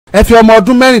ẹ fi ọmọ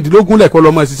ọdún mẹ́rìndínlógún lẹ̀kọ́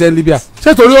lọ́mọ ṣiṣẹ́ ní Libya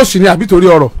ṣé torí òṣì ni àbí torí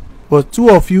ọ̀rọ̀. But two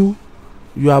of you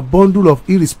are a bundle of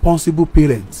irresponsible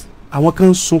parents. Àwọn kan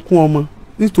ń sunkún ọmọ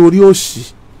nítorí òṣì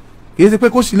kì í ṣe pé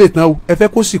kó sì lè tán o ẹ fẹ́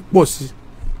kó sì pọ̀ sí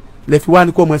lẹ fi wá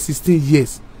ní kó ọmọ 16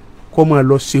 years kó ọmọ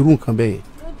lọ ṣerú nǹkan bẹ́ẹ̀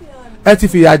ẹ ti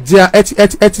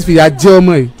fìyà jẹ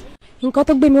ọmọ yìí. Nǹkan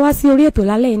tó gbé mi wá sí orí ètò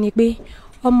lálẹ́ yìí ni pé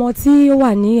ọmọ tí ó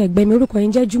wà ní ẹ̀gbẹ́ mi orúkọ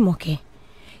yẹn jẹ́ Jùmọ̀kẹ́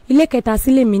ilé kẹta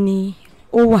sílé mi ni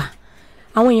ó wà.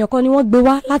 Àwọn èèyàn kan ni wọ́n gbé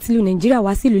wá láti ìlú Nàìjíríà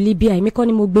wá sí ìlú Libya èmi kọ́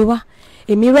ni mo gbé wá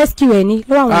èmi rescue ẹ̀ ní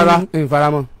lọ́wọ́ àwọn èèyàn. ara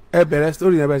ìfaramọ́ ẹ bẹ̀rẹ̀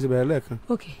story yẹn bẹ́ẹ̀ ṣe bẹ̀rẹ̀ lẹ́ẹ̀kan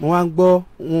mo wá ń gbọ́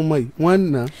wọn mọ̀ yìí wọ́n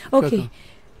ń nà. ok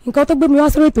nǹkan tó gbé mi wá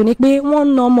sórí ètò ni pé wọ́n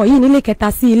ń na ọmọ yìí nílé kẹta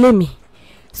sí ilé mi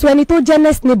so ẹni tó jẹ́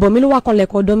next neighbor mi ló wá kan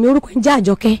lẹ̀kọ̀ ọ̀dọ̀ mi orúkọ ń jẹ́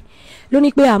Àjọkẹ́ ló ní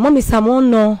pé àmọ́ mi sàmọ́ ń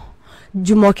na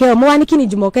Jùmọ̀kẹ́ ọmọ wa ní kí ni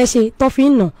Jùmọ̀kẹ́ ṣe tó fi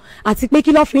ń nà àti pé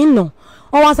kí ló fi ń nà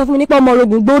wọ́n wá sọ fún mi nípa ọmọ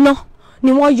orogún gbóná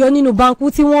ni wọ́n yọ nínú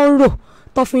bankú tí wọ́n ń rò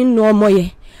tó fi ń na ọmọ yẹn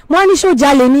wọ́n á ní ṣójà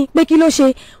lè ní pé kí ló ṣe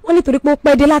wọ́n nítorí pé ó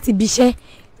pẹ́ dé láti ibi iṣẹ́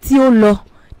tí ó lọ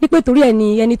ní pé torí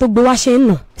ẹni tó gbé wá ṣe ń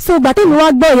nà so ìgbà tèmi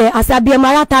wá gbọ́ yẹn àṣà abiyamọ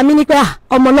ara ta mí ní pé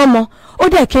ọmọ lọ́mọ ó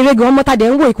dẹ̀ kéré gan ọmọ tàdé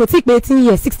ń wò ìkó tí pé 18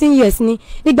 years 16 years ni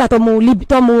nígbà tó mo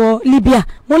Libya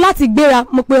mo láti gbéra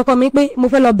mo pe ọkọ mi pé mo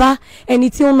fẹ́ lọ bá ẹni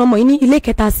tí ó ń nọmọ yìí ní ilé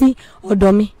kẹta sí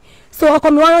ọ̀dọ̀ mi so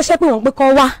ọkọ mi wá ránṣẹ́ pé wọ́n pé kó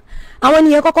wá àwọn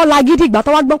ènìyàn kọ́kọ́ la gidi ìgbà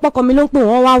tó wá gbọ́n pọ́kọ mi ló ń pè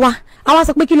wọ́n wá àwa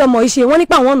sọ pé kí lọmọ yìí ṣe wọ́n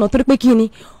nípa àwọn ọ̀nà torí pé kí ni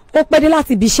ó pẹ́ dé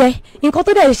láti ibi iṣẹ́ nǹkan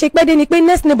tó dẹ̀ ṣe pẹ́ dé ni pé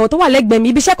next neighbor tó wà lẹ́gbẹ̀ẹ́ mi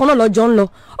ibi iṣẹ́ kan náà lọ́jọ́ ń lọ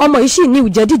ọmọ yìí sì ní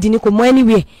ìjẹ́ dìdí ni kò mọ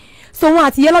anywhere so wọn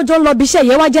àti ìyẹn lọ́jọ́ ń lọ ibi iṣẹ́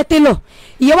ìyẹn wá jẹ́ tailor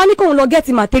ìyẹn wá ní kóun lọ get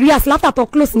materials after tó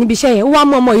close níbi iṣẹ́ yẹn ó wá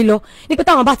mú ọmọ yìí lọ ní pé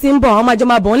táwọn bá ti ń bọ̀ àwọn máa jọ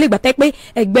máa bọ̀ wọ́n lè gbà tẹ́ pé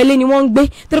ẹ̀gbẹ́lé ni wọ́n ń gbé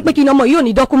torí pé kí ni ọmọ yìí ò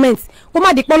ní document kó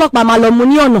má di pọ́lọ́pàá máa lọ mú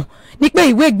ní ọ̀nà ní pé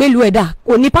ìwé ìgbélú ẹ̀dà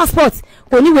kò ní passport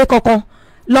kò níwèé kankan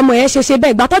lọmọ yẹn ṣe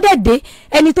bẹ́ẹ̀ ìgbà tó dẹ̀ dé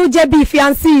ẹni tó jẹ́ bíi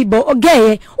fiancé ọgẹ́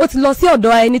yẹn ó ti lọ sí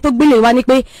ọ̀dọ̀ ẹni tó gbélé wa ní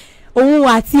pé òun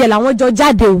àti ẹ̀ làwọn jọ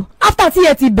jáde o after tí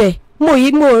yẹn ti bẹ̀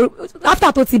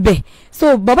after tó ti bẹ̀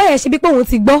so bàbá yẹn ṣe bí pé òun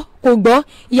ti gbọ́ kò gbọ́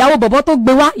ìyàwó bọ̀bọ́ tó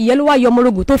gbé wá ìyẹn ló wá yọ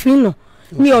ọmọrogùn tó fi ń nà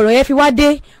ni ọ̀rọ̀ yẹn fi wá dé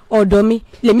ọ̀dọ̀ mi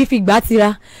lèmi fi gbà tira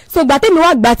so gbà tèmi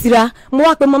wá gbà tira mo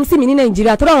wá pe mọ́mísì mi ní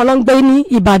Nàìjíríà tó ráwọn ló ń gbé ní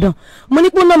Ìbàdàn mo ní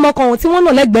pé nọ́mọ kan tí wọ́n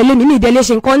nà lẹ́gbẹ̀ẹ́ lé mi ní ìdẹ́lé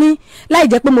ṣe nǹkan ní láì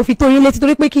jẹ́ pé mo fi tó yín létí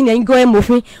torí pé kí ni ẹ̀yin gan ẹ̀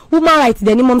mòfin woman right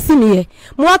dẹ̀ ní mọ́mísì mi yẹn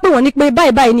mo wá pè wọ́n ní pé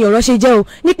báyìí báyìí ni ọ̀rọ̀ ṣe jẹ́ o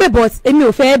ní pé but èmi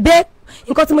ò fẹ́ bẹ́ẹ̀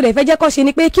nǹkan tí mo dẹ̀ fẹ́ jẹ́ kó ṣe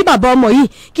ni pé kí bàbá ọmọ yìí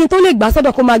kí n tó lè gbà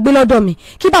sọ́dọ̀ kó máa gbé lọ́dọ̀ mi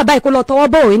kí bàbá yìí kó lọ tọwọ́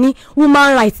bọ̀wé ní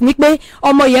woman right ní pé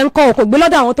ọmọ yẹn ń kọ́ kò gbé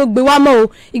lọ́dọ̀ àwọn tó gbé wá mọ́ o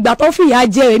ìgbà tó fìyà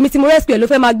jẹ èmi tí mo rescue ló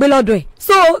fẹ́ máa gbé lọ́dọ̀ ẹ̀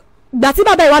so ìgbà tí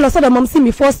bàbá yìí wá lọ sọ́dọ̀ mọ́mísì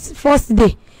mi first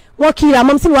day wọ́n kíra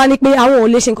mọ́mísì mi wá ní pé àwọn ò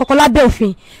lè ṣe nǹkan kan lábẹ́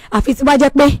òfin àfi tí bá jẹ́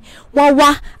pé wọ́n wá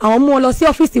àwọn mú wọn lọ sí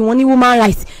ọ́fíìsì wọn ní woman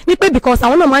rights ní pé because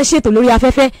àwọn náà máa ń ṣètò lórí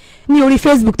afẹ́fẹ́ ní orí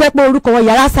Facebook tó pé orúkọ wọn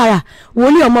Yàrá Sàrà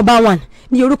Wòlíì Ọmọba 1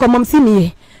 ní orúkọ mọ́mísì mi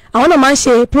yẹn àwọn náà máa ń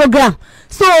ṣe program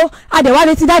so adẹ̀wá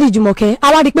retí dáàdì Jùmọ̀kẹ́ a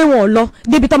wá rí i pé wọn ò lọ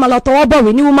débi tó máa lọ tọwọ́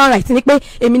bọ̀wé ní woman rights ni pé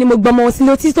èmi ni mo gbọmọ wọn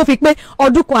sílé tí tó fi pé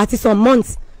ọdún kan àti some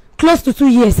months close to 2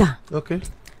 years okay.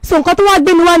 so nǹkan tó wá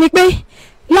gbé mi wá ni pé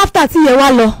láftà tí yẹn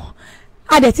wá lọ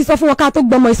adẹ̀ ti sọ fún wọn ká tó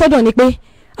gbọmọ ìsọdọ̀ ni pé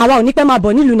àwa ò ní pẹ́ máa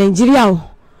bọ̀ nílùú Nàìjíríà o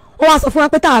wọ́n wá sọ fún wa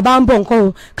pé táwa bá ń bọ̀ nǹkan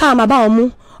o káà máa bá wọn mú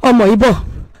ọmọ yìí bọ̀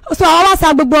so àwa wá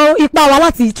sa gbogbo ipá wa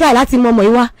láti try láti mú ọmọ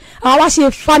yìí wá àwa wá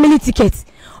ṣe family ticket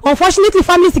unfortunately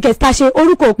family ticket ta ṣe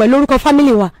orúkọ pẹ̀lú orúkọ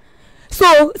family wa so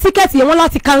ticket yẹn wọ́n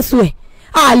láti cancel ẹ̀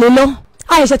a lè lọ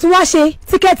àìṣẹ̀ tún wá ṣe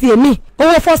ticket èmi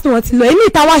owó first one ti lọ èmi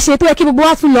ìta wá ṣe tó yẹ kí gbogbo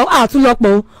wa tún lọ àtún lọ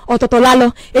pọ̀ ọ̀tọ̀ọ̀tọ̀ la lọ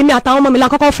èmi àtàwọn ọmọ mi la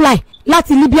kọ́kọ́ fly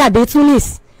láti Libya dé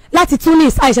Tunis láti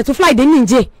Tunis àìṣẹ̀ tún fly dé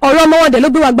Niger ọ̀rọ̀ ọmọ wọn dẹ̀ ló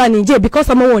gbé wa gba Niger because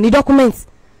ọmọ wọn ò ní document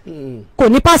kò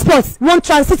ní passport one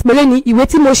transit péré ni ìwé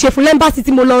tí mo ṣe fún lẹ́mbàsì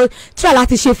tí mo lọ try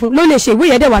láti ṣe fún ló lè ṣe ìwé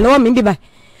yẹn dẹ̀ wà lọ́wọ́ mi bíbá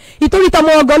ìtorí tọmọ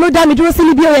ọgọ ló dá mi dúró sí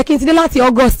Libya ó yẹ kí n ti dé láti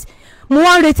August mo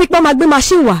wá ń retí pé máa gbé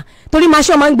machine wá torí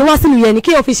machine máa ń gbé wá sílùú yẹn ni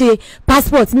kí o fi ṣe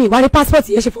passport mi wá rí passport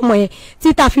yẹn ṣe fún ọmọ yẹn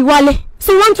títà fi wálé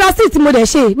so one transit mo dẹ̀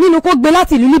ṣe nínú kó gbé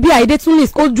láti ìlú Libya èdè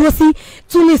Tunis kó dúró sí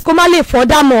Tunis kó má lè fọ́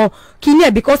dámọ̀ kíní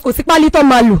ẹ̀ because kò sí pálí tó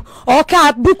máa lò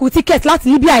ọ̀ọ́ká búùkù ticket láti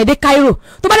Libya èdè Cairo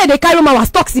tó bá dẹ̀ dé Cairo máa wà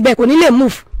stock síbẹ̀ kò ní lè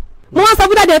move mo wá sọ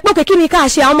fún dáadé pé òkè kí ni ká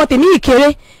ṣe àwọn ọmọ tèmi yìí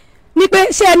kéré ní pé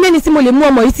ṣé ẹ mẹ́ni tí mo lè mú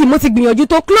ọmọ yìí tí mo ti gbìyànjú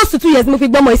tó close to 2 years mo fi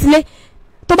gbọ́mọ yìí sílé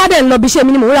tó bá dẹ̀ ń lọ bí iṣẹ́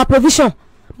mi ni mo ra provision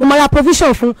mo máa ra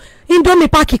provision fún Indomie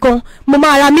pack kan mo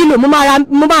máa ra Milo mo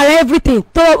máa ra everything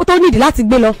tó nídìí láti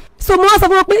gbé lọ so mo wá sọ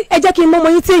fún wọn pé ẹ jẹ́ kí n mọ́mọ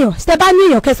yín tí èèyàn ṣe bá ní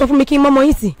èèyàn kẹ́ sọ fún mi kí n mọ́mọ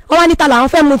yín tì wọ́n wá níta làwọn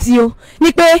fẹ́ mú ti o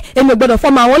ní pé èmi ò gbọ́dọ̀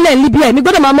fọmọ àwọn lẹ́ẹ̀ Libya èmi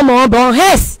gbọ́dọ̀ máa mọ́mọ wọn bọ̀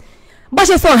hẹ́ẹ̀sì bó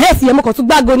ṣe sọ hẹ́ẹ̀sì yẹn mo kàn tún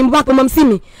gbágo ni mo bá pe mọ́ sí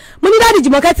mi mo ní dáàdì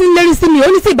Jùmọ̀kẹ́ tí ń lérí sí mi ó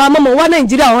ní sì bá mọ́mọ wá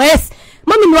Nàìjíríà hẹ́ẹ̀sì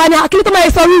mọ́mí mi wá ní akíní tó máa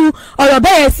sọ rú ọ̀rọ̀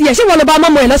bẹ́ẹ̀ sí ẹ̀ ṣé wọn lọ bá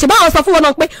mọ́mọ́ ẹ̀ lọ ṣe báwọn sọ fún wọn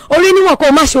náà pé orí níwọ̀n kó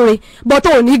o má ṣoore bọ́ tó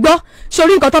ò ní gbọ́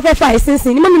sórí nǹkan tó fẹ́ fà ẹ́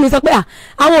sínsìn ni mọ́mí mi sọ pé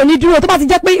àwọn ò ní dúró tó bá ti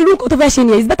jẹ́ pé irú nǹkan tó fẹ́ ṣe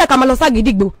nìyẹn it's better ká máa lọ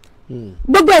ságídígbò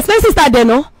gbogbo expenses ta dẹ̀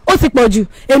náà ó ti pọ̀ jù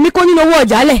èmi kó nínú owó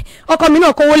ọjà lẹ̀ ọkọ mi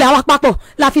náà kówó lẹ̀ àwọn àpapọ̀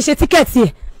la fi ṣe tíkẹ́ẹ̀tì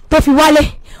ẹ̀ tó fi wálé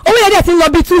owó yẹn dẹ̀ ti ń lọ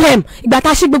bí 2m ìgbà tá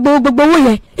a ṣe gbogbo owó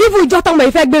yẹn even ìjọ tọmọ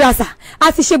ìfẹ́ gbéra sà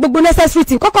a ti ṣe gbogbo necessary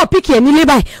thing kọ́kọ́ píkì ẹ̀ nílé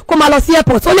báyìí kó máa lọ sí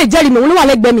airport ó lè jẹ́rìí mi òun ló wà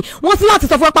lẹ́gbẹ̀ẹ́ mi wọ́n ti láti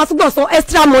sọ fún ọpá ṣùgbọ́n san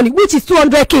extra money which is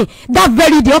 200k that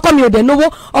very day ọkọ mi ò dẹ̀ náwó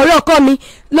ọ̀rẹ́ ọkọ mi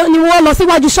ni wọ́n lọ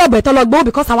síwájú ṣọ́ọ̀bù ẹ̀ tó lọ gbowó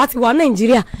because àwa ti wà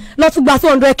Nàìjíríà lọ tún gba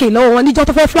 200k lọ́wọ́ wọn níjọ́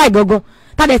tó fẹ́ fly gangan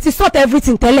ta dẹ̀ ti sort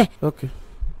everything tẹ́lẹ̀. okay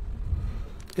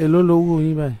èló lówó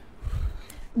yín báyìí.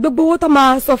 gbogbo owó tó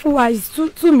máa sọ fún wa is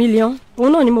 2 million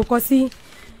òun náà ni mo kọ sí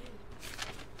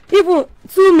even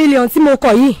 2 million tí mo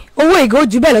kọ yìí owó ìgò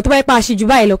jù bẹ́ẹ̀ lọ tó bá yẹ pa àṣì jù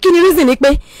báyìí lọ kí ni reason ni pé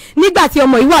nígbà tí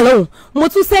ọmọ yìí wà lọ́hùn mo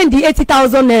tún send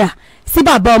 80,000 naira sí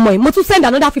bàbá ọmọ yìí mo tún send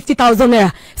another 50,000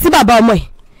 naira sí bàbá ọmọ yìí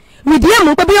rìdíẹ̀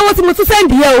mú pé bóyá wọ́n tí mo tún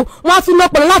send yẹ o wọ́n á tún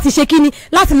lọ́pọ̀lọ́ láti ṣe kíni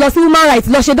láti lọ sí human rights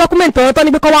lọ ṣe document tọ̀rọ̀ tọ́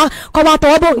ní pé kọ́ wá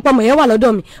tọwọ́ bọ̀ nǹkan ọmọ yẹn wà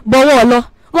lọ́dọ̀ mi bọ̀ wọ́n lọ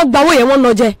wọ́n gba owó yẹn wọ́n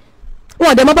nà jẹ wọn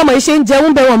ọ̀dẹ̀ mọ́ bọ́mọ yìí ṣe ń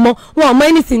jẹun bẹ̀ wọ́n mọ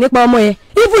anything nípa ọmọ yẹn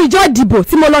even ìjọ ìdìbò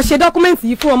tí mo lọ ṣe dọ́kúmẹ́ǹtì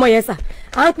yìí fún ọmọ yẹn sà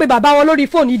à ń pe bàbá wọn lórí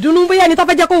fóònù ìdùnnú bóyá ẹni tó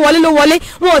fẹ́ jẹ́ kó wọlé ló wọlé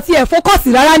wọn ò tiẹ̀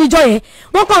fókọ̀sì rárá níjọ́ yẹn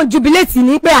wọ́n kàn jubiléètì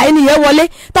ní pé àìní yẹn wọlé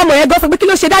tọmọ yẹn gbọ́ sọ pé kí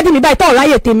ló ṣe dádì mi báyìí tọ́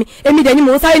ọ̀ráyè tèmi èmi dẹ̀ ni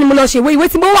mò ń sáré ni mo lọ ṣèwé ìwé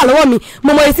tí mo wà lọ́wọ́ mi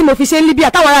mo mọ èyí tí mo fi ṣe ń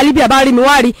Libya táwọn ará Libya bá rí mi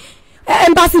wá rí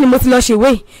embassy ni mo ti lọ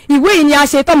ṣèwé ìwé yìí ni a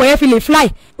ṣe tọmọ yẹn fi lè fly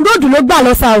róòdù ló gbà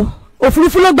lọ sa o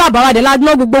òfurufú ló gbà bàwádẹ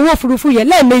ládùn gbogbo owó òfurufú yẹn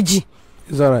lẹ́ẹ̀mejì.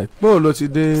 it's alright bó o lo ti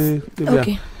dé Libya.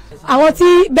 okay àwọn tí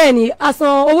bẹ́ẹ̀ ni a san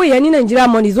owó yẹn ní Nigeria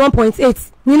money is 1.8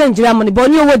 ní Nigeria money bọ́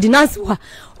ní owó dinance wa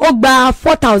ó gba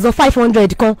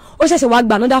 4,500 kan ó ṣẹ̀ṣẹ̀ wá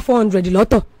gba another 400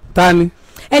 lọ́tọ̀. ta ni.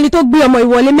 ẹni tó gbé ọmọ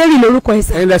ìwọlé Mary lórúkọ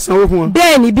ẹ̀sán. ẹ̀yin lẹ sanwó fún wọn.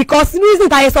 bẹ́ẹ̀ ni because reason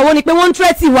ta yẹ sanwó ni pé wọ́n ń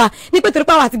tírẹ́tì wa ní pé torí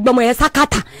pé àwọn àti gbọmọ yẹn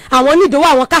sákàtà àwọn onídòwò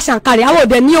àwọn kàṣàǹkarì àwọn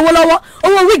òde ní owó lọ́wọ́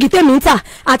owó wíìgì tèmi ń tà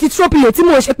àti tropilo tí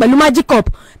mo ṣe pẹ̀lú magic cup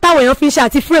táwọn èèyàn fi ń ṣe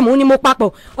àti frame òun ni mo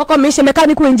papọ̀ ọkọ mi ń ṣe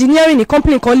mechanical engineering ní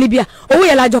company kan Libya owó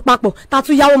yẹn lájọ papọ̀ ta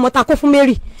tún yáwó mọ́ta kó fún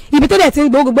Mary ibi tó dẹ̀ ti ń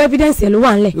gbọ́ gbogbo evidence yẹn ló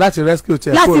wà ńlẹ̀. láti rescue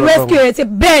tiẹ̀ kúrò láti rescue ẹ̀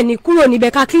bẹ́ẹ̀ ni kúrò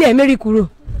níbẹ̀ ká clear Mary kúrò.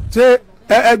 ṣé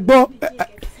ẹ gbọ́.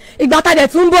 ìgbà tá dẹ̀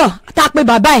tún bọ̀ tá pé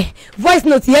bàbá ẹ̀ voice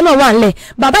note yẹn náà wà ńlẹ̀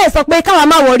bàbá ẹ̀ sọ pé káwa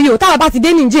má wọrí o táwa bá ti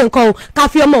dé Níjẹ̀ nǹkan o ká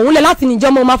fi ọmọ òun lẹ̀ láti Níjẹ̀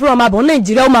ọmọ máa fúnra ọmọ àbọ̀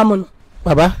Nàìjíríà ó máa mọ̀nà.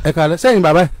 bàbá ẹ kàlẹ́ sẹ́yìn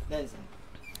bàbá ẹ̀.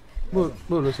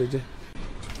 bó ló ṣe jẹ́.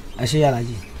 ẹ ṣe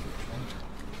Alhaji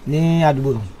ní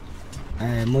àdúgbò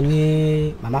mi mo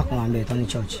ní màmá kan wà ń bẹ tán ní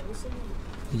church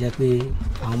ó jẹ́ pé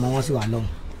àwọn ọmọ wọn sì wà lọ́hùn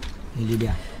ní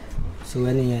Libya so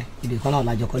ẹni yẹn ibì kan náà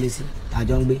lájọ kọ́lé sí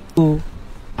àjọ ń gbé.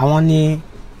 àwọn ni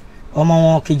ọmọ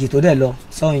wọn kejì tó dẹ̀ lọ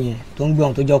sọ́hùn yẹn tó ń gbé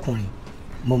ohun tó jọkùnrin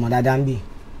mo mọ̀ dáadáa ń bì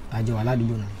àjọ wà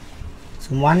ládùúgbò náà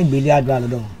so mo wá ní ìgbélé àdúrà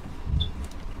lọ́dọ̀ wọn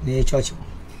ní church wọn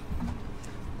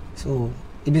so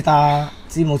ibi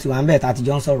tí mo ti wà ń bẹ̀ tá a ti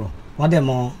jọ ń sọ̀rọ̀ wọ́n dẹ̀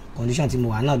mọ condition tí mo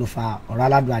wà náà ló fa ọ̀rọ̀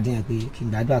aládùúrà dín yẹn pé kí n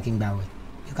gbàdúrà kí n gbàwẹ̀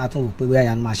kí ká tún wò pé bóyá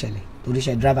ìyanu máa ṣẹlẹ̀ torí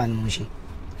iṣẹ́ driver ni mo ń ṣe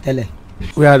tẹ́lẹ̀.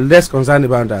 we are less concerned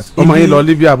about that. ọmọ yín lọ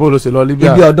Libya bó ló ṣe lọ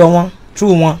Libya. ibi ọ̀dọ̀ wọn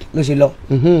through wọn ló ṣe lọ.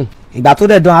 ìgbà tó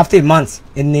dẹ̀ dán after a month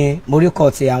ni mo rí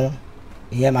kọ́ ti àwọn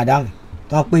ìyẹn madam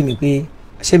tó ń pè mí pé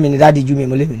ṣé mi ni dáàdi ju mi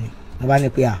mo lé mi ni mo bá ní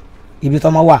pé ibi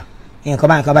tọ́mọ wà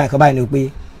nǹkan báyìí ni pé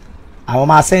àwọn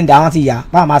máa send àwọn ti yá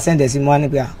báwọn máa send ẹ̀ sí mi wá ní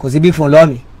pé kò sí bí fún lọ́ọ̀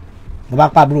mi mo bá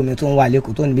pàbúrò mi tó ń wà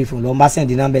lẹ́kọ̀ọ́ tó ní bí fún lọ́ọ̀ mo bá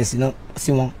send number sí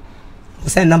wọn mo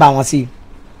send number wọn sí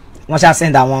wọ́n ṣáà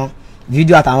send àwọn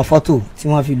fídíò àtàwọn fọ́tò tí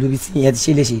wọ́n fi lu ibi tí yẹn ti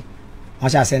ṣe léṣe wọ́n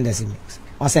ṣáà send ẹ̀ sí mi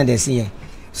wọ́n send ẹ̀ sí yẹn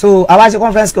so àwa ṣe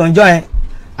conference kan jọ yẹn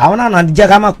àwọn náà jẹ́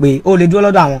ká mọ̀ pé ó lè dúró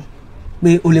lọ́dọ̀ àwọn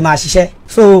pé ó lè máa ṣiṣẹ́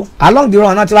so along the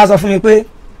run náà ti wá sọ fún mi pé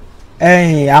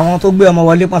àwọn tó gbé ọmọ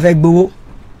wọlé pọ́n fẹ́ gbowó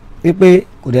pé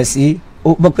kò dẹ̀ sí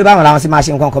pé báwọn làwọn sì máa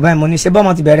ṣe nǹkan kan bẹ́ẹ̀ mo ní ṣe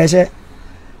bọ́mọ ti bẹ̀rẹ̀ iṣẹ́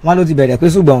wọn ló ti bẹ̀rẹ̀ pé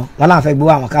ṣùgbọ́n wọn làwọn fẹ́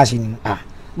gbowó àwọn káàṣì nínú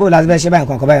bó láti fẹ́ ṣe báyìí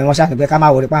nǹkan kan báyìí wọ́n ṣàní pé ká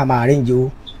máa wọlé pé àwọn máa arrange owó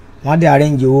wọ́n dẹ̀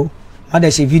arrange owó wọ́n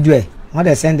dẹ̀ ṣe fídíò ẹ̀ wọ́n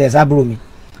dẹ̀ send ẹ̀ sábúrò mi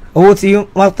owó tí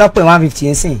wọ́n tọ́ pé 150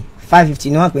 ń sìn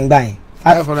 550 ni wọ́n pè ń gbà yẹn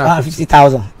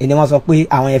 150,000 èdè wọn sọ pé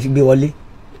àwọn yẹn fi gbé wọlé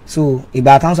so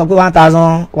ìgbà táwọn sọ pé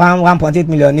 1.8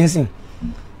 million nísìn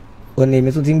òní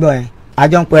èmi tó ti ń gbọ́ yẹn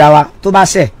àjọ ń pera wa tó bá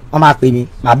ṣẹ̀ wọ́n máa pè mí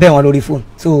màá bẹ̀ wọ́n lórí fóònù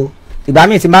so ìgbà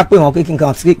míì tí n bá pè wọ́n pé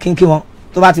kí wọn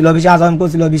tó bá ti lọ bí iṣẹ́ aṣọ mi kó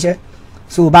ti lọ bí iṣẹ́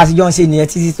so bá a ti jọ ń ṣe nìyẹn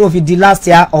títí tó fi di last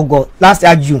year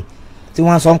June tí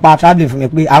wọ́n sọ ń pa travelling fún mi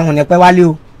pé àwọn ò ní pẹ́ wálé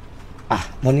o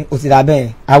mo ní o ti dà bẹ́ẹ̀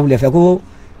awulẹ̀ fẹ́ kó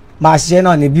máa ṣiṣẹ́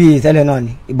náà ní bíi tẹ́lẹ̀ náà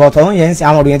ni ìbọ̀tọ̀ ń yẹn ń sin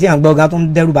àwọn òròyìn tí yẹn ń gbọ́ gan tó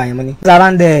ń dẹ́rù bàyẹn mo ní.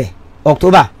 sarandẹ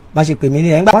October bá ṣe pè mí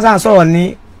nìyẹn nígbà wọ́n sàn sọ̀rọ̀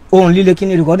ní ohun líle kí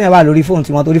ni rìkọ́dún yẹn wà lórí fóònù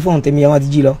tí wọ́n torí fóònù tèmi yẹn wọ́n ti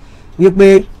jí lọ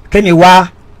wípé kémi wá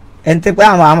ẹni tẹ́ pé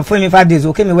àwọn fún mi 5 days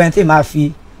o kémi wẹ́n tí máa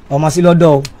fi ọmọ sí lọ́dọ̀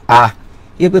o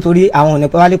yé pé torí àwọn ò ní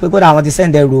pẹ́ wálé pé kódà àwọn ti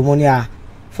send ẹrù mo ní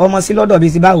fọmọ sí lọ́dọ̀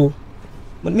bíi ti báwo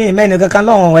mi mẹ́ni kankan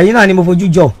lọ́wọ́ ẹ̀yin náà ni mo fojú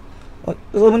jọ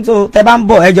tẹ bá ń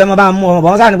bọ̀ ẹjọ́ mo bá ń mú ọmọ bọ̀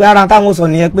wọ́n sáà ní pé ara táwọn sọ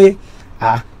nìyẹn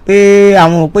pé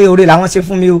àwọn pé oore làwọn ṣe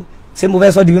fún mi o ṣé mo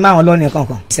fẹ́ sọ di bí máwọn lọ́ọ̀nì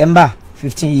kankan. December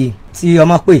 15 yìí tí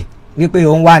ọmọ pè wípé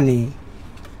òun wà ní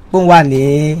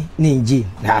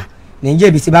Níjẹ̀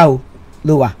ibi tí báwo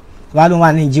ló wà wá ló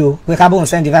wà ní Níjẹ̀ o pé kábòun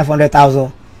send 500,000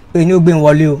 pé ní ó gbé ń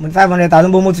wọlé o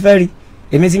 500,000 bó mo ti fẹ́ rí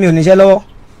èmi tí mi ò níṣẹ́ lọ́wọ́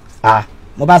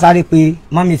mo bá sáré pé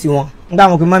mọ́mì tí wọn nígbà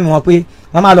wọn pé mọ́mì wọn pé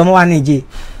wọ́n máa lọ mọ́ wá ní Níjẹ̀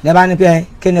lẹ́bàá ní pé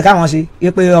kí ni káwọn ṣe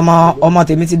yí pé ọmọ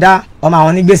tèmi ti dá ọmọ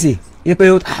àwọn ní gbèsè yí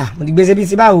pé mo ti gbèsè bíi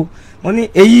ti báwo mo ní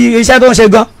èyí iṣẹ́ tó ń ṣe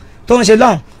gan tó ń ṣe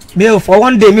lọ́hùn mi ò for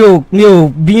one day mi ò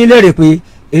bí yín léèrè pé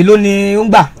èló ni ó ń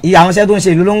gbà iye àwọn iṣẹ́ tó ń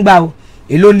ṣe èló ló ń gbà o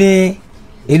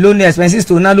èló ni expenses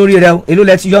tó ná lórí rẹ o èló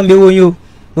lẹ ti yọ ń gbé owó yín o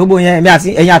gbogbo yẹn èmi àti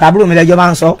ẹ̀yin àtàbúrò mi lẹ́jọ́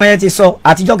máa ń sọ wọ́n yẹn ti sọ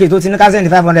àtijọ́ kè tó ti ní ká send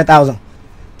 500,000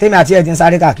 tèmi àti ẹ̀ ti ń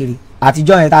sáré káàkiri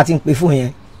àtijọ́ yẹn tá a ti ń pè fún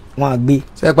yẹn wọ́n á gbé.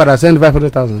 ṣé padà send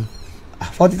 500,000.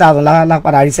 40,000 la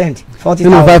padà rí send 40,000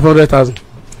 nínú 500,000.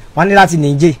 wọ́n ní láti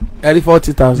Níjẹ̀. ẹ rí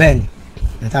 40,000. bẹ́ẹ̀ni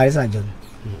ẹ̀ta àrísà jọ ni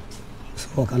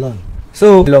sọ ọ̀kan lọ́nà.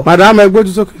 so madam ẹ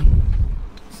gbójú sókè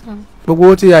gbogbo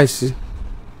owó tí yà sí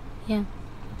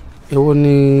èwo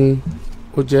ni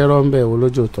ó jẹ́ ẹ̀rọ ń bẹ̀ èwo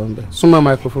lójú òótọ́ ń bẹ̀ súnmọ́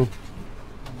microphone.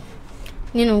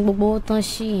 nínú gbogbo owó tán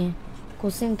sí yẹn kò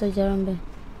sí ní tó jẹ́ ẹ̀rọ ń bẹ̀.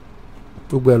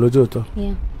 gbogbo ẹ̀ lójú òótọ́.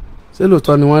 ṣé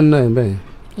lóòótọ́ ni wọ́n ń ná ẹ̀ ń bẹ̀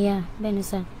yẹn. bẹ́ẹ̀ ni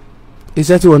sà.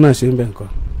 iṣẹ́ tí wọ́n náà ṣe ń bẹ̀ nǹkan.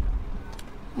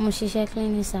 mo ṣiṣẹ́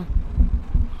cleaning sà.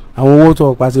 àwọn owó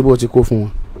tó pa sí bó ti kó fún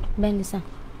wọn. bẹ́ẹ̀ ni sà.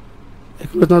 ẹ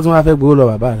kí ló tán tí wọ́n á fẹ́ gbowó lọ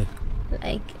bàbá rẹ̀.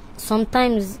 like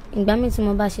sometimes ìgbà míì tí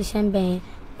mo bá ṣiṣẹ́ ń bẹ̀ yẹn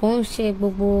kò ń ṣe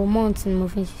gbogbo month ni mo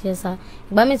fi ń ṣiṣẹ́ sá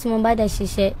ìgbà míì tí mo bá dẹ̀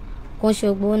ṣiṣẹ́ kò ń ṣe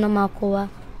gbogbo náà máa kó wa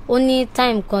ó ní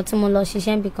time kan tí mo lọ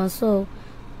ṣiṣẹ́ níbi kan so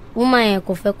woman yẹn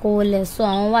kò fẹ́ kówó lẹ̀ so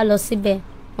àwọn wá lọ síbẹ̀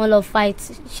wọ́n lọ fight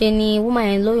ṣe ni woman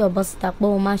yẹn ló yọ̀bọ̀n síta pé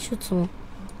òun máa ṣùtù wọn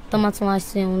tó máa tún wá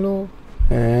ṣe òun lówó.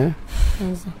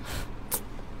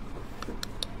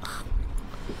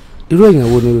 irú èèyàn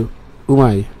wo ni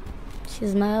woman yìí.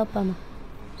 she's my helper ma.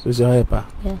 she's your helper.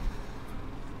 Yeah.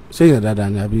 ṣé èèyàn dáadáa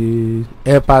ni àbí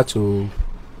helper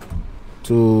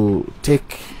to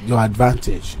take your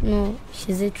advantage. No,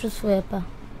 she's a truthful helper.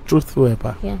 Truthful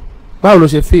helper. Yeah. báwo ló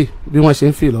ṣe feel bí wọ́n ṣe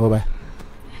ń feel lọ́wọ́ báyìí.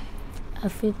 I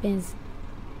feel pains.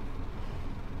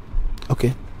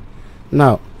 Okay.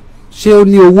 Now ṣé ó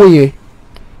ní owó yẹn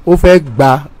ó fẹ́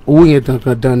gba owó yẹn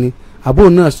dandan ni àbó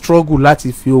náà struggle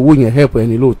láti fi owó yẹn help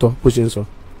ẹni lóòótọ́ bó ṣe ń sọ.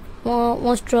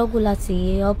 wọ́n struggle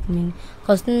láti help mi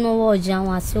cause nínú owó ọjà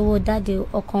wọn àti owó dáde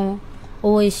ọkàn wọn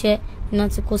owó iṣẹ́ iná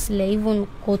tí kò sílẹ̀ even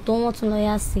kò tó wọ́n tún lọ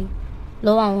yá sí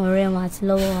lọ́wọ́ àwọn ọ̀rẹ́ wọn àti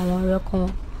lọ́wọ́ àwọn ọ̀rẹ́ kan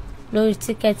wọn lórí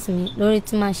tíkẹ́ẹ̀tì mi lórí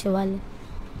tí màá ṣe wálé.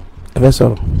 ẹ fẹ́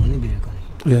sọ̀rọ̀. mo ní ìbéèrè kan.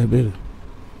 ẹ béèrè.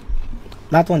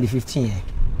 látọ̀n di 15 yẹn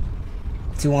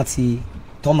tí wọ́n ti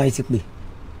tọ́mọ yìí ti pè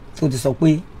tó ti sọ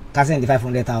pé ká send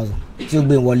 500,000 tí ó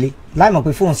gbé wọlé láì mọ̀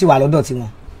pé fóònù sì wà lọ́dọ̀ tiwọn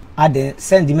a dẹ̀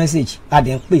send message a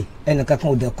dẹ̀ ń pè ẹnìkan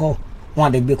kan ò dẹ̀ call wọn a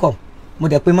dẹ̀ gbé call mo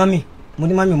dẹ̀ pé mọ́mì mo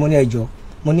ní mọ́mì mo ní ẹjọ́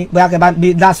mo ní bóyá kẹ́ bá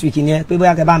bí last week ni ẹ pé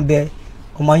bóyá kẹ́ bá ń bẹ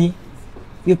ọmọ yín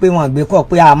wípé wọn gbé call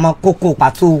pé àmọ́ kókó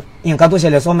pàtó nǹkan tó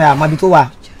ṣẹlẹ̀ sọ́mọ àmọ́ ibi tó wà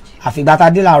àfìgbà tá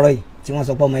a dé làárọ̀ yìí tí wọ́n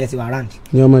sọ pé ọmọ yẹn ti wà round.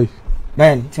 ní ọmọ yìí.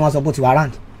 bẹ́ẹ̀ni tí wọ́n sọ pé ó ti wà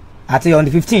round àti on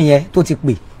the 15 yẹn tó ti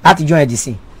pè láti join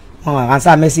ẹ̀dìsìn wọn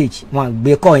answer message wọn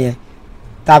gbé call yẹn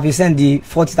tá a fi send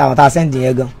 40,000 tá a send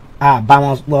yẹn gan bá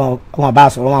wọn bá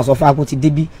sọ̀rọ̀ wọn sọ fún akó ti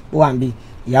débí ó wà níbí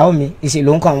ìyàwó mi ìṣe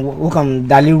ló ń kàn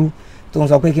da lérú tó ń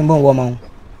sọ pé kí n bọ̀ ń wọ ọmọ wọn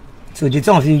tòjú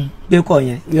tí wọn fi gbé kọ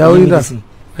yẹn. ìyàwó yín dà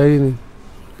ẹ̀yin ni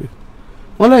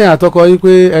wọ́n lẹ́yìn àtọkọ yín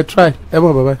pé ẹ try ẹ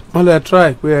mọ̀ bàbá wọ́n lẹ́ try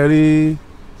pé ẹ rí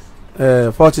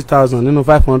 40,000 nínú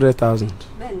 500,000.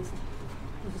 bẹ́ẹ̀ni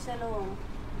òṣìṣẹ́ lọ́wọ́ wọn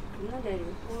iná dẹ̀ rí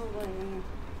owó bọ̀ ẹ̀yìn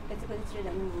pẹ̀típẹ̀tí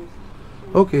trader ní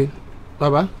ìwọ̀n. ok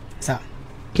bàbá sà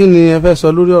kí ni ẹ fẹ́ sọ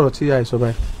lórí ọ̀rọ̀ tí àìsọ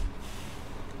báyìí.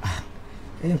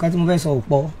 nǹkan tí mo fẹ́ sọ ò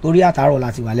pọ̀ torí àtàárọ̀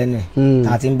láti wà lẹ́nu ẹ̀ tá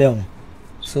a ti ń bẹ̀ wọ́n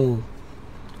so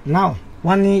now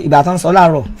wọ́n ní ìgbà tó ń sọ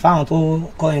láàárọ̀ fáwọn tó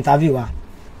kọ́ interview wa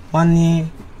wọ́n ní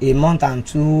a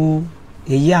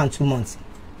year and 2 months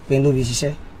pé ló fi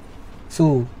ṣiṣẹ́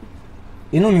so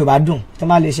inú mi ò bá dùn tó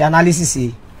bá lè ṣe analysis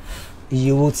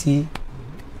iye owó tí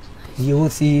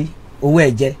owó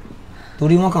ẹ̀ jẹ́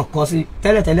torí wọ́n kàn kọ́ sí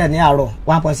tẹ́lẹ̀tẹ́lẹ̀ ní àárọ̀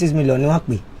 1.6 million ni wọ́n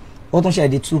pè ó tún ṣe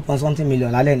di 2.something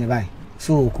million lálẹ́ ní báyìí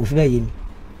so kò fi bẹ́ẹ̀ yé mi.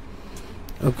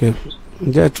 ok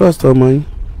ǹjẹ́ trust ọmọ yín.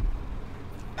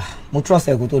 mo trust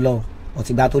ẹ̀ kó tó lọ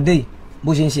ọ̀tìgbà tó dé yìí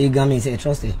bó ṣe ń ṣe gan mi ṣe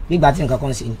trust ẹ̀ nígbà tí nǹkan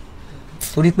kan ṣe ni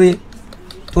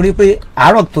torí pé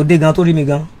àárọ̀ tó dé gan tó rí mi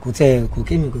gan kò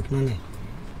kí mi kò kí mọ́ mi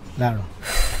láàárọ̀.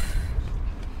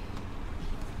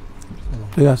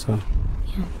 Yes, sir.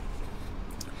 Yeah.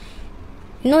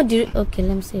 You know okay,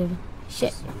 let me say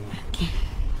it. Okay.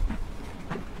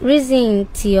 Reason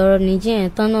ti ọ̀rọ̀ Nigeria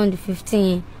turn on the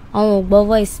 15 àwọn ò gbọ́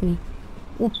voice me.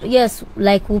 Yes,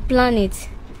 like we plan it.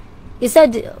 He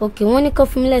said, okay, wọ́n ní kó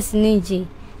fún mi lẹ̀ sí Nigeria.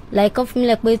 Like kó fún mi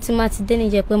lẹ̀ pé tí ma ti dé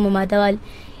Nigeria pé mo máa dá wálé.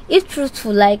 If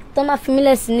truthful, like tó máa fún mi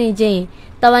lẹ̀ sí Nigeria,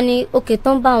 táwa ní okay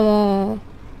tó ń bá àwọn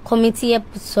committee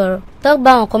airport sọ̀rọ̀. Tó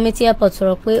bá àwọn committee airport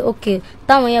sọ̀rọ̀ pé okay,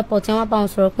 táwọn airport yẹn wá bá wọn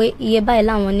sọ̀rọ̀ pé iye báyìí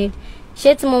làwọn ní.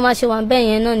 Ṣé tí mo máa ṣe wà bẹ́ẹ̀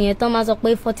yẹn náà nìyẹn tó máa sọ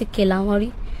pé 40k làwọn rí.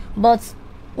 But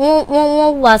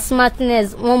wọ́n wà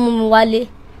smartness, wọ́n mú mi wálé.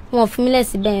 Wọ́n fún mi lẹ̀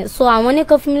síbẹ̀ yẹn. So àwọn ní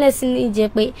kó fún mi lẹ̀ sí Nigeria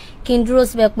pé kí n dúró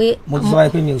síbẹ̀ pé mo ti sọ wáyé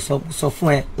pé mi ò sọ fún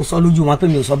ẹ, ó sọ lójú wọn pé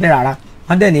mi ò sọ bẹ́ẹ̀ rárá.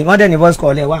 Wọ́n dẹ̀ ní voice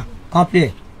call ẹ wá kàn play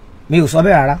ẹ̀, mi ò sọ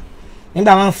bẹ́ẹ̀ rárá.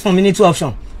 Nígbà wọn fún mi ní 2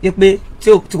 option pé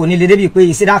tí kò ní lè débi pé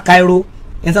ìsídà Cairo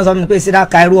nítorí sọ fún mi pé ìsídà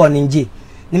Cairo or Niger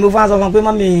ni mo fún wa sọ fún pé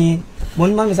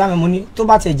mọ́mí sáà mo ní tó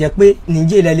bá tẹ̀ jẹ́ pé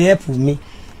Niger ilẹ̀ lè help mi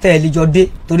tẹ́ ẹ lè jọ dé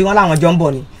torí wọn làwọn jọ ń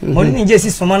bọ̀ ni mo ní Niger sì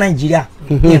súnmọ́ Nàìjíríà.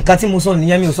 Nǹkan tí mo sọ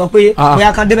nìyẹn, mi ò sọ pé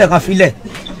bóyá kan débẹ̀ kan filẹ̀.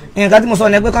 Nǹkan tí mo sọ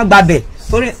nìyẹn pé kan gba bẹ̀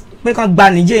torí pé kan gba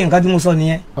Niger, nǹkan tí mo sọ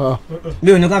nìyẹn.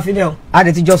 Mi ò ní kan filẹ̀ o, a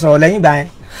dẹ̀ ti jọ sọ̀rọ̀ lẹ́yìn ìgbà yẹn.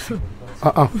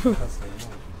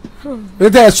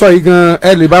 Ètò ẹ sọ yìí gan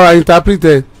ẹ lè bá wa interpret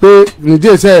ẹ pé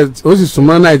Niger ṣe ó sì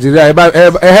súnmọ́ Nàìjíríà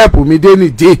ẹ help mi dé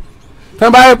Niger tí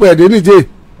wọ́n bá help ẹ̀ dé Niger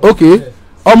ok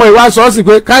ọmọ ìwà sọ sí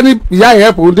pé ká ní ìyá yẹn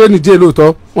help òun dé Niger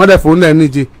lóòótọ́ wọ́n dẹ̀ fòun lẹ̀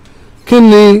Niger kí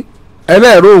ni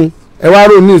ẹlẹ́ẹ̀rọ̀hún ẹ wá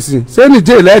rò nísìn ṣé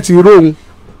Niger lẹ́ẹ̀tì ròhún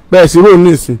bẹ́ẹ̀ sí ròhún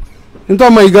nísìn nítorí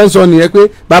ọmọ ìgan sọ nìyẹn pé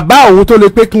bàbá òun tó lè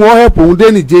pé kí wọ́n help òun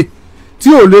dé Niger tí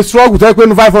ò lè struggle tó yẹ pé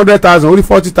ní 500,000 ó rí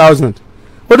 40,000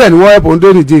 ó dẹ̀ ní wọ́n help òun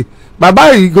dé Niger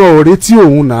bàbá yìí gan ò retí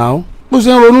òun náà bó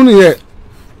ṣe ń ronú nìyẹn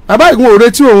bàbá yìí gan ò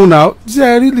retí òun náà ṣé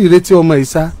ẹ rí lè retí ọmọ yìí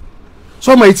sá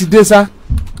sọmọ yìí ti dé sá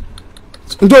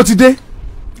ǹjẹ́ ó ti dé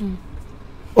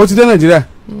ó ti dé Nàìjíríà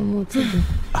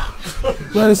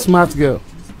very smart girl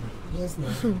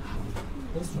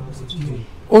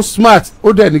ó smart ó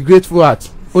dẹ̀ ní grateful heart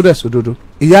ó dẹ̀ sòdodo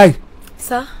ìyá yìí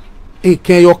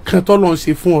nǹkan ẹyọ kan tó lọ́n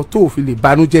ṣe fún ọ tó ò fi lè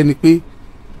banújẹ́ ni pé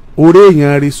orí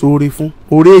èèyàn rẹ̀ sóore fún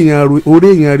orí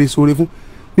èèyàn rẹ̀ sóore fún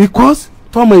because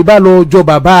tọmọ ìbá lọ jọ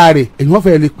bàbá rẹ̀ èèyàn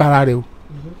fẹ́ lè para rẹ̀ o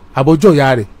àbójọ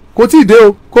ìyá rẹ̀ kò tí ì dé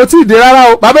o kò tí ì dé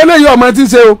rárá o bàbá eléyìí ọmọ tí ń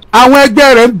ṣe o àwọn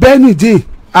ẹgbẹ́ rẹ̀ ń bẹ Niger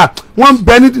wọ́n ń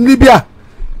bẹ ní Libya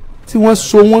tí wọ́n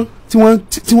so wọ́n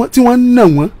tí wọ́n nà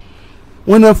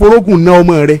wọ́n náà forógùn ná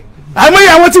ọmọ rẹ̀ àmọ́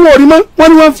ìyá wọn tí wọ́n rí mọ́ wọ́n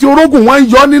ní wọ́n fi orógùn wọn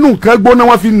yọ nínú nǹkan gbóná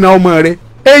wọ́n fi ná ọmọ rẹ̀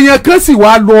èèyàn kan sì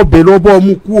wá lọ ọbẹ̀ lọ́bọ̀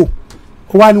ọmú kú o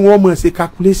wá ní wọ́n mọ̀ ṣe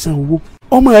calculation owó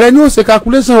ọmọ rẹ ni ó ṣe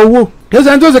calculation owó kìí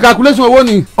ṣe ní tí ó ṣe calculation owó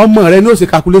ni ọmọ rẹ ni ó ṣe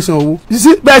calculation owó sí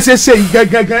bẹ́ẹ̀ ṣe yìí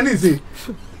gangan nìsín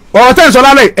ọ̀rọ̀ tẹ́ ń sọ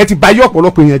lálẹ́ ẹ ti bá yí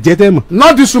ọ̀pọ̀lọpọ̀ èèyàn jẹ́ tẹ́ mọ̀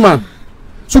not this woman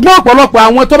ṣùgbọ́n ọ̀pọ̀lọpọ̀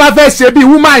àwọn tó bá fẹ́ ṣe bíi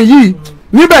woman yìí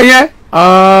níbẹ̀ yẹn.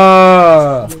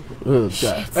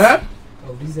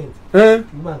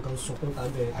 woman kan sọkún kan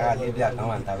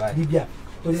bẹ̀rẹ̀ Libya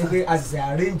tó ṣe pé a ṣe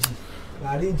arrange.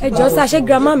 Ẹ jọ̀ọ́ sá ṣé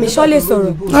grandma mi ṣọ́ lè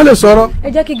sọ̀rọ̀. wọ́n lè sọ̀rọ̀. Ẹ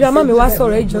jẹ́ kí grandma mi wá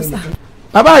sọ̀rọ̀ ẹ jọ̀ọ́ sá.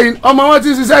 bàbá yìí ọmọ wọn ti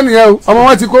ṣiṣẹ́ nìyẹn o ọmọ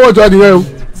wọn ti kówó jọ nìyẹn o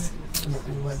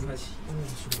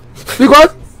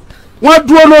because wọ́n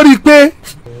dúró lórí pé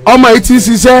ọmọ yìí ti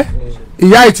ṣiṣẹ́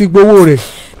ìyá yìí ti gbowó rẹ̀.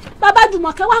 Bàbá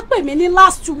Jùmọ̀kẹ́ wá pè mí ní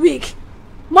last week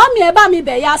mọ́mí ẹ bá mi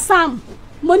bẹ̀ ya Sam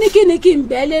mo ní kí ni kí n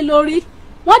bẹ̀ lé lórí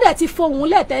wọ́n dẹ̀ ti fohùn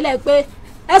lẹ̀ tẹ́lẹ̀ pé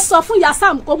ẹ sọ fún ya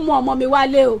Sam kó mú ọmọ mi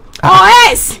wálé o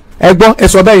ọ̀ẹ́s. ẹ gbọ́ ẹ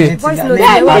sọ bẹ́ẹ̀ yẹn.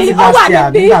 bẹ́ẹ̀ni ó wà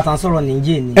níbí.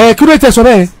 Kí ló tẹ sọ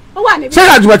bẹ́ẹ̀. ó wà níbí. ṣé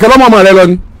Àjùmọ̀kẹ́ lọ́mọ ọmọ rẹ lọ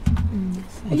ni.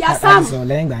 ìyá Sam.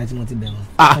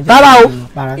 rárá o.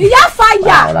 ìyá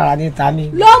Fàyà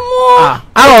ló mú.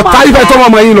 àrò tá ìfẹ́ tọ́mọ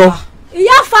ọmọ yín lọ.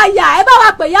 ìyá Fàyà ẹ bá wa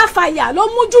pè ìyá Fàyà ló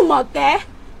mú Jùmọ̀kẹ́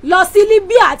lọ sí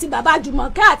Libya àti bàbá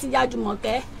Jùmọ̀kẹ́ àti ìyá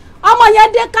Jùmọ̀kẹ́ ọmọ yẹn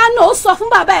dé Kánò ó sọ fún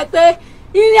bàbá ẹ pé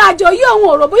ìrìn àjò yìí òun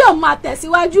ò rò bóyá òun máa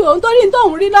tẹ̀síwájú òun torí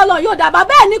tóun rí lọ́lọ́ yóò dàbà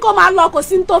bẹ́ẹ̀ ni kó máa lọ kò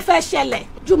sí ní tó fẹ́ ṣẹlẹ̀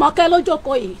Jùmọ̀kẹ́ ló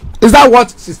jókòó yìí. Is that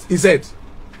what he said?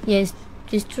 Yes,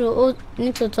 it's true. Ó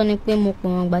nítòótọ́ ni pé mo pè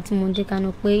wọ́n ìgbà tí mo dé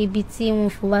Kánò pé ibi tí wọ́n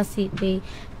fi wá sí pé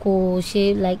kò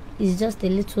ṣe like it's just a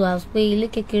little house pé ilé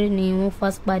kékeré ni wọ́n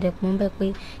fast padà pọ̀ ń bẹ̀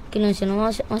pé kí ló ń ṣe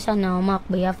wọ́n ṣàní àwọn máa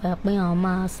pè ya Fàyà pé àwọn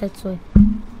máa settle ẹ̀.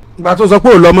 ìgbà tó sọ pé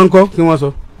ò lọ mọ́ ńkọ́ kí wọ́n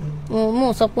sọ.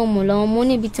 mo sọ pé mo lọ mo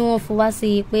níbi tí wọ́n fi wá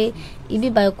sí pé ibi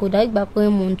báyìí kò dá ìgbà pé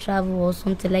mo ń travel or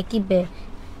something like ibẹ̀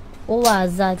ó wà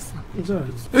azad.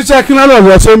 iṣẹ́ kí náà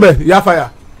lọ ṣe ń bẹ̀ ya Fàyà.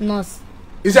 nurse.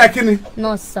 iṣẹ́ kí ni.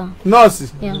 nurse sir.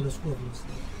 nurse. Yeah.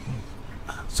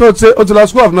 so o ti lọ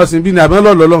school of nursing bí ni àbí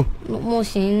lọ lọ.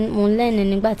 mo lẹ́nu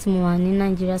nígbà tí mo wà ní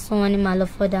Nàìjíríà sọ wọn ni màá lọ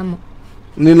further mọ́.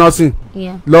 ní nursing.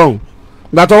 Yeah. lọ́hùn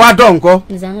gbà tó wá dọ̀ nǹkan.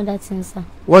 is another thing sir.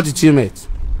 what did you make.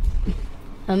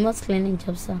 I'm not cleaning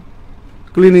job sir.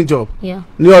 cleaning job. Yeah.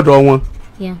 Ní ọ̀dọ̀ wọn.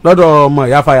 Yeah. Lọ́dọ̀ ọmọ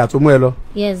ìyá fàyà tó mú ẹ lọ.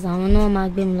 Yes, àwọn náà máa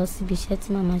gbé mi lọ síbi iṣẹ́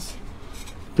tí màmá ṣe.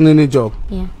 Cleaning job.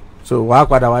 Yeah. So wàá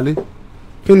padà wálé.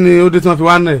 Kí ni ó dé tí wọ́n fi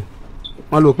wá nà ẹ̀?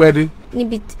 Wọ́n lò pẹ́ dé.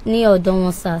 Ní ọ̀dọ̀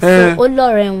wọn sà. So ó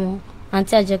lọ́ọ̀rẹ́ wọn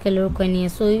àǹtí Àjọkẹ́ lórúkọ ẹni yẹn,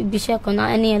 so ibi iṣẹ́ kan náà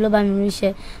ẹni yẹn ló bá mi rí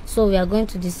iṣẹ́, so we are going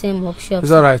to the same workshop.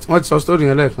 It's alright, wọ́n ti sọ story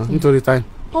yẹn lẹ́ẹ̀kan nítorí time.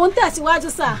 òun tẹ̀síwájú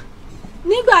sà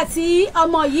nígbà tí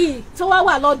ọmọ yìí tó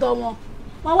wà lọ́dọ̀ wọn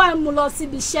wọ́n wá mú lọ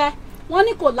síbi iṣẹ́ wọ́n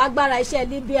ní kò lágbára iṣẹ́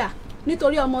Libya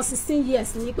nítorí ọmọ 16 years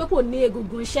ni pé kò ní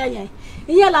egungun iṣẹ́ yẹn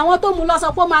ìyẹn làwọn tó mú lọ sọ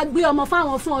pé ó máa gbé ọmọ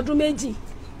fáwọn fún ọdún méjì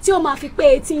tí ó máa fi pé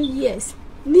 18 years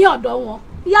ní ọ̀dọ̀ wọn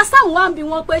ìyá sáwọn wá ń bi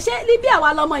wọn pé ṣé Libya wa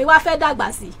lọmọ yìí wá fẹ́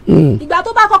dàgbà sí ìgbà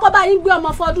tó bá kọ́kọ́ bá yín gbé ọmọ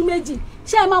fún ọdún méjì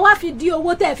ṣé ẹ máa wá fi di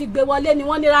owó tẹ́ ẹ fi gbé wọlé ni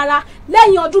wọ́n ní rárá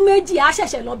lẹ́yìn ọdún méjì á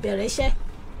ṣẹ̀ṣẹ̀ lọ bẹ̀rẹ̀ iṣẹ́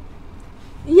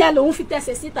ìyẹn lòun fi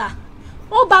tẹ̀sẹ̀ síta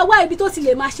ó bá wá ibi tó ti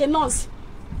lè máa ṣe nurse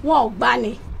wọn ò gbà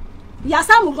ní ìyá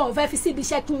sáàmù gan ò fẹ́ fi síbi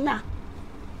iṣẹ́ cleaner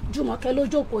Jùmọ̀kẹ́ ló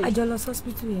jókòó yìí. àjọ lọ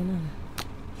hospital yẹn náà.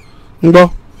 ń gbọ́.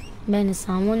 bẹ́ẹ̀ni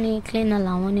sàwọn ní cleaner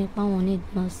làwọn ní ipá wọn ní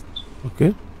nurse.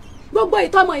 Okay. gbogbo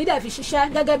ìtọ́mọ yìí dẹ̀ fi ṣiṣẹ́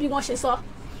gẹ́gẹ́ bí wọ́n ṣe sọ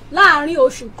láàárín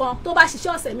oṣù kan tó bá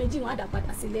ṣiṣẹ́ ọ̀sẹ̀ méjì wọ́n á dá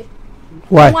padà sílé.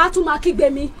 Why? wọ́n á tún máa kígbe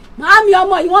mi màámi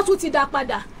ọmọ yìí wọ́n tún ti dá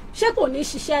padà ṣé kò ní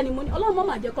ṣiṣẹ́ ni mo ní Ọlọ́run má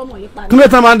máa jẹ́ kọ́mọ yìí padà. Kí ló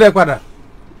tán máa ń dẹ padà?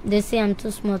 They say I'm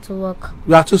too small to work.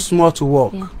 You are too small to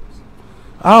work. Yeah.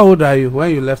 How old are you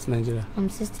when you left Nigeria? I'm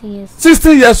 16 years.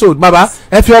 16 years old. Bàbá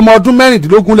ẹ fi ọmọ ọdún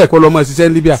mẹ́rìndínlógún lẹ̀ kó lọ mọ ṣiṣẹ́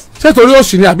ní Libya. Ṣé torí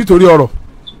òṣì ni àbí torí ọrọ̀?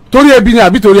 Torí ebi ni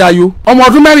àbí torí ayọ̀? Ọmọ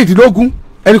ọdún mẹ́rìndínlógún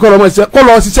ẹni kó lọ mọ ṣiṣẹ́ kó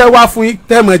lọ ṣiṣẹ́ wá fún yín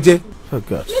tẹ́ mọ jẹ.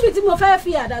 níbi tí mo fẹ́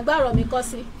fi àdàgbàrọ̀ mi kọ́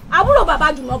sí àbúrò bàbá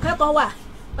Jùmọ̀kẹ́ kan wà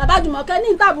bàbá Jùmọ̀kẹ́ ní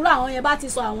ìtàbúrò àwọn yẹn bá ti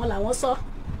sọ àwọn làwọn sọ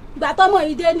ìgbà tọ́mọ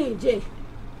yìí dé ní ìjẹ́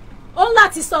ó ń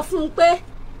láti sọ fún un pé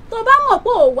tó bá mọ̀ pé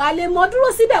ò wálé mọ́ dúró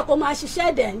síbẹ̀ kó máa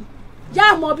ṣiṣẹ́ dẹ̀ ní já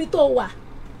àmọ́ ibi tó wà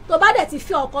tó bá dẹ̀ ti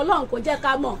fi ọkọ lọ́hùn kó jẹ́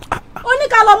ká mọ̀ ó ní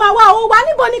ká lọ máa wá owó wa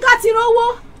níbo ni ká ti rówó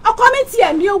ọkọ mi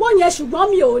tiẹ̀ ní owó yẹn ṣùgbọ́n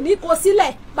mi ò ní kó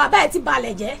sílẹ̀ bàbá ẹ̀ ti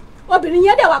balẹ̀ jẹ́ obìnrin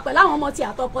yẹn dẹ̀ wà pẹ̀lú àwọn ọmọ tí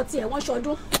àtọkọ tiẹ̀ wọ́n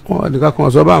ṣọdún. Wọ́n nìkan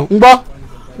kan sọ báwọn ń gbọ́.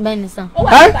 bẹ́ẹ̀ni sà.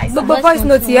 gbogbo voice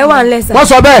note yẹn wà ńlẹ̀ sà. Wọ́n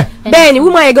sọ bẹ́ẹ̀. bẹ́ẹ̀ni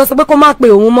woman yẹn gan sọ pé kó má pe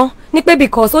òun mọ́ ní pé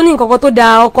because ó ní nǹkan kan tó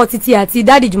da ọkọ títí àti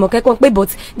dáàdì Jùmọ̀kẹ́ kan pé but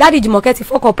dáàdì Jùmọ̀kẹ́ ti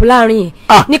fọ́kọ̀pù láàrin yẹn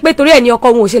ní pé torí ẹ̀ ní ọkọ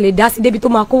wọn ò ṣe lè dá sí débi tó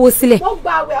máa kówó sílẹ̀. wọ́n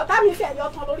gba àwẹ̀ ọ̀tá mi fẹ́ yọ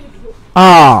tán lórí ìdúró.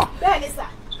 bẹ́ẹ̀ni sà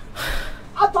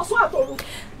àtọ̀sún àtòru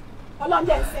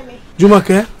ọlọ́njẹ́ ń sinmi.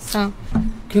 Jùmọ̀kẹ́ Sir,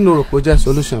 kí ni o rò pé ó jẹ́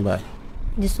solution báyìí?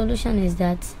 the solution is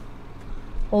that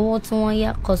owó tí wọ́n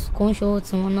yá kò ń ṣe owó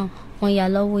tí wọ́n náà wọ́n yá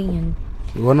lọ́wọ́ èèyàn ni.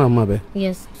 Ìwọ náà mọ̀ bẹ́ẹ̀.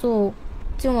 Yes, so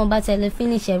tí wọ́n bá tẹ̀lé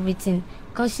finish everything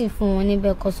kàn sì fún wọn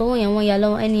níbẹ̀ kò sówó yẹn wọ́n yá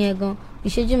lọ́wọ́ ẹni yẹn gan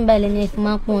ìṣẹ́jú ń báyìí lẹ́ni ẹ̀ fi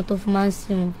máa ń pọ́n wọn tó fi máa ń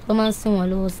sìn wọn tó máa ń sìn wọn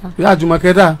lówó sá. Ìyá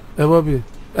Jùmọ̀kẹ́ dà ẹ bọ́ bí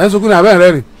ẹ ń sunkún ní abẹ́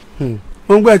rẹ̀ rìn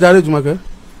ó ń gbé ẹja rẹ̀ Jùmọ̀kẹ́.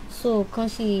 So kàn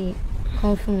sì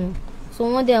kàn fún wọn so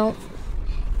wọ́n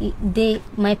dẹ̀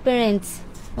my parents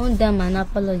wọ́n dá an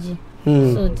apology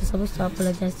so they supposed to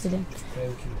apologize to them.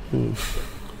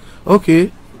 Okay,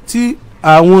 tí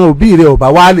àwọn òbí rẹ̀ ò bá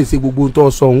wá lè ṣe gbogbo tó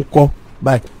sọ ń kọ́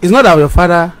báyìí it's not that your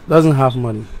father doesn't have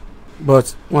money but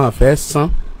wọn à fẹ́ san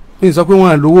mi sọ pé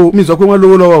wọn lówó mi sọ pé wọn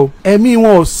lówó lọ́wọ́ o ẹ̀mí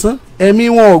wọn ò san ẹ̀mí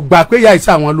wọn ò gbà pé ìyá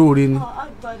ìṣe àwọn lóore ni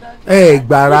ẹ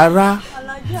gbà rárá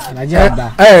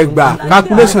ẹ gbà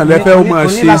calculation lẹ́fẹ̀ẹ́ ó máa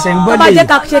ṣe. tó bá jẹ́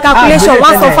ṣe calculation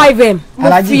 1.5m mo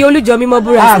fi olújọ mímọ́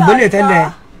búra sí. àgbélé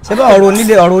tẹ́lẹ̀ ṣé bá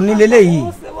ọ̀rọ̀ onílé léyìí.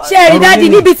 ṣé ẹ rí dáàdi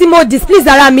níbi tí mo displease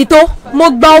ara mi tó mo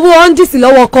gba owó ọ́ndìsì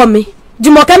lọ́wọ́ ọkọ mi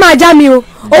Jùmọ̀kẹ́ máa já mi o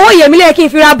owó yèmí lẹ́yìn kí n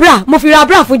fi ra bra mo fi ra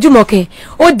bra fún Jùmọ̀kẹ́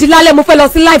ó di lálẹ́ mo fẹ́ lọ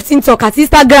sí live TikTok àti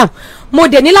Instagram mo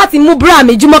dẹ̀ ní láti mú bra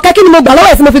mi Jùmọ̀kẹ́ kí ni mo gbà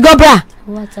lọ́wọ́ ẹ̀ tí mo fi gán bra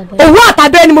owó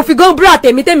àtàbẹ́ ni mo fi gán bra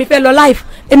tèmi fẹ́ lọ live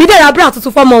èmi dẹ̀ ra bra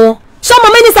tuntun fọ́mọ wọn ṣọmọ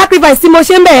mi ní sacrifice tí mo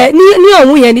ṣe ń bẹ̀ ní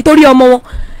ọ̀hún yẹn nítorí ọmọ wọn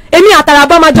èmi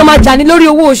àtàràbá máa jọ máa jà ní lórí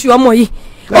owó oṣù ọmọ yìí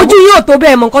ojú yóò tó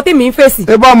bẹ́ẹ̀ mọ̀ nǹkan tèmi ń fèsì.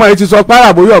 ẹ bá ọmọ yìí ti sọ pàrà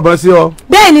bóyá ọ̀bọ̀n sí ọ.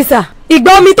 bẹ́ẹ̀ ni sà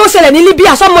ìgbà omi tó ṣẹlẹ̀ ní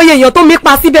Libya sọmọye èèyàn tó mí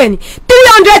pa síbẹ̀ ni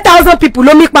 300,000 people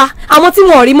ló mí pa àwọn tí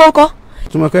wọn ò rí mọ́ ńkọ́.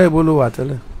 Jùmọ̀kẹ́ ibo ló wà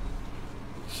tẹ́lẹ̀.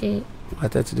 ṣe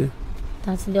àtẹ̀tìdé.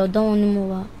 tàtìlẹ̀ ọ̀dọ́ wọn ni mo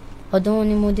wà ọ̀dọ́ wọn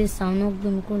ni mo dé sàn náà gbé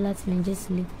mi kúrò láti Nàìjíríà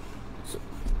sílẹ̀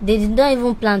they did not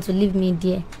even plan to leave me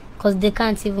there because they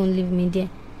can't even leave me there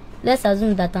let's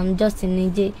assume that I'm just in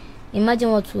Nigeria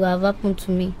imagine what would have happened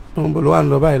to me. ọ̀n bolo wa ń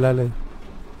lọ báyìí lálẹ́.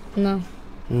 No.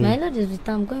 My Lord is with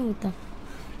her. I'm going with her.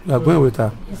 You are going with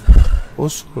her? Ó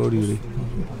sọ̀rọ̀ rire.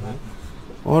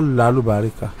 Ó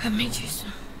lálùbáríkà. Àmín Jésù.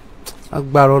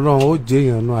 Agbára Ọlọ́run ó jẹ́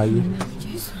èèyàn náà ayé.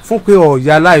 Fún pé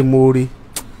ọ̀ya láìmoore,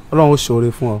 Ọlọ́run ó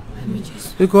ṣoore fún ọ.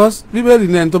 Because Bíbélì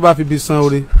ní ẹni tó bá fi bí san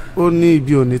oore, ó ní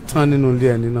ibi ò ní tán nínú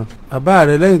ilé ẹni náà. bàbá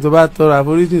rẹ lẹ́yìn tó bá tọrọ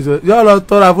àforíjì yóò lọ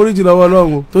tọrọ àforíjì lọ́wọ́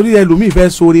Ọlọ́run o torí ẹlòmíì fẹ́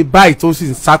sóore báyìí tó sì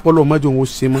ń sápọ́lọ̀ mọ́jọ òun ó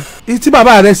ṣe mọ́. tí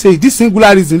bàbá rẹ ṣe ìdí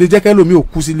singularism lè jẹ́ kẹ́lòmíì ò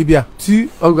kú sí Libya tí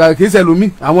ọgbà kìí ṣẹlòmíì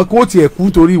àwọn kó tiẹ̀ kú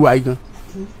torí ìwà yìí gan.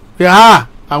 pé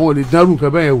àwọn ò lè dánrù nǹkan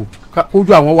bẹ́ẹ̀ wò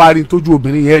kójú àwọn wá rí tójú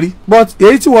obìnrin yẹn rí. but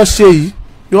èyí tí wọ́n ṣe yìí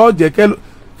yóò jẹ́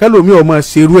kẹ́lòmíì ọmọ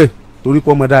ṣerú ẹ̀ torí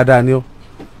pọ́ ọmọ dáadáa ni ọ́.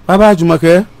 bàbá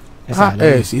Jùmọ̀kẹ́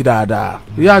ẹ sí dáadáa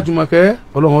ìyá Jùmọ̀kẹ́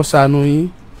Ọlọ́run ṣàánú yín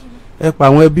ẹ pa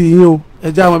àwọn ẹbí yín o ẹ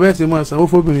já àwọn bẹ́ẹ̀ tí mo sanwó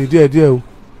fóbìnrin díẹ̀díẹ̀ o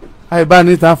àìbá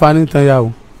níta fa nítan ya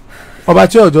o ọba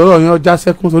tí ọjọ́ rọ̀ yín ọjà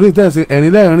sẹ́kún torí ìtẹ̀sí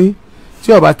ẹ̀rín lẹ́rìn tí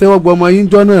ọba tẹ́wọ́ gbọ́ ọmọ yín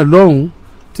jọ́ náà lọ́hùn-ún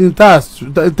tí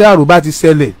tẹ́ àrò bá ti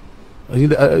ṣẹlẹ̀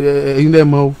ẹ̀yin lẹ́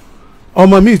mọ̀ o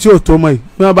ọmọ míì tí ò tó mọ̀ yìí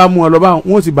bí wọ́n bá mú ọ lọ bá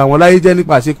wọn ti bà wọ́n láyé jẹ́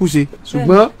nípa àṣekúṣe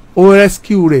ṣùgbọ́n ó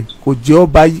rescue rẹ̀ kò jẹ́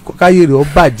ọba káyé rẹ̀ ó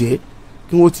bàjẹ́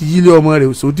kí wọ́n ti yílé ọmọ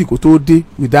rẹ̀ sódì kó tó dé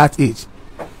with that age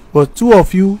but two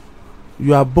of you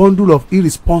are bundle of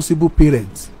irresponsible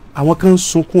parents. àwọn kan ń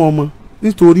sunkún ọmọ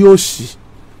nítorí òṣì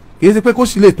kìí ṣe pé kó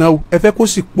sì lè tán o ẹ fẹ́ kó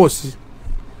sì pọ̀ sí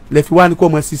lẹ fi wá ní kó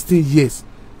ọmọ 16 years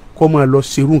kó ọmọ lọ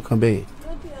ṣerú nǹkan bẹ́ẹ̀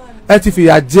ẹ ti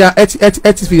fìyà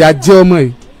jẹ ọmọ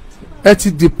yìí ẹ ti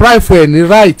deprive ẹ ní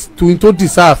right to into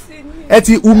deserve ẹ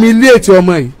ti humiliate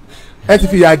ọmọ yìí ẹ ti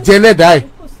fìyà jẹ lẹ́dàá ẹ̀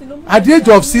at the age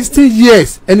of 16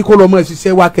 years ẹni kó lọ mọ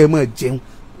ṣiṣẹ́ wá kẹ́ ẹ mọ̀ jẹun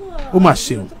ó mà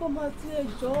ṣe o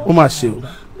ó mà ṣe o.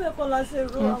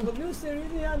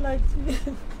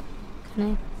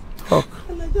 Talk.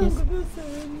 Yes.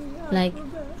 Like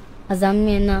as I'm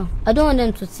here now, I don't want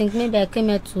them to think maybe I came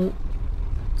here to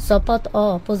support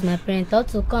or oppose my parents or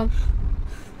to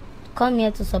come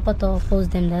here to support or oppose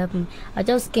them that help me. I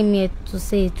just came here to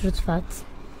say a truth fact.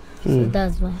 So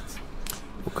that's what.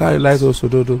 O carry light also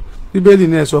dodo. Bíbélì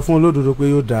ní ẹ sọ fún olódodo pé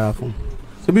yóò dára fún.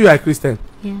 So bí you are Christian.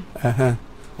 Yeah.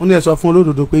 Ó ní ẹ sọ fún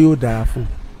olódodo pé yóò dára fún.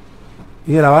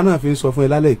 Ìyẹn làwa náà fi ń sọ fún ẹ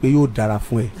lálẹ́ pé yóò dára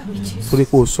fún ẹ. Torí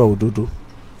pé o sọ òdodo.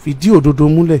 Fìdí òdodo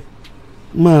múlẹ̀.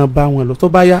 Máa bá wọn lọ tó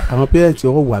bá yá àwọn pẹ́rẹ́ǹtì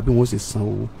ọ̀ wà bí wọ́n ṣe san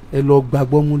owó. Ẹ lọ gba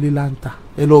gbọ́múlé láǹtà.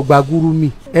 Ẹ lọ gba gúrúmì.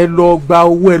 Ẹ lọ gba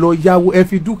owó ẹ lọ yáwó. Ẹ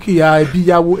fi dúkìá ẹbí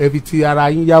yáwó. Ẹ fi ti ara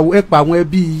yín yáwó. Ẹ pa àwọn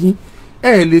ẹbí yín.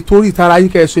 Ẹ lè torí tara yín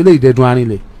kẹ́ ẹ sọ eléyìí dẹ̀dùn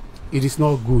arinlẹ̀. It is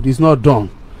not good. It's not done.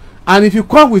 And if you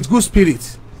come with good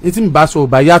spirit, it's in baso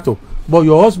by yato. But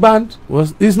your husband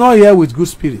is not here with good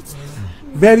spirit.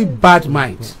 Very bad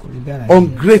mind,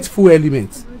 ungrateful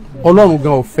element. Ọlọ́run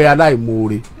gan ò fẹ́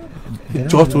aláìmoore.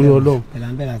 Ìjọ torí Ọlọ́run.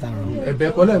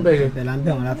 Ẹ̀bẹ̀ kọ́ lẹ́ẹ̀bẹ̀ yẹn.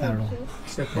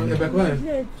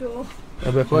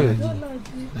 Ẹ̀bẹ̀ kọ́ yẹn.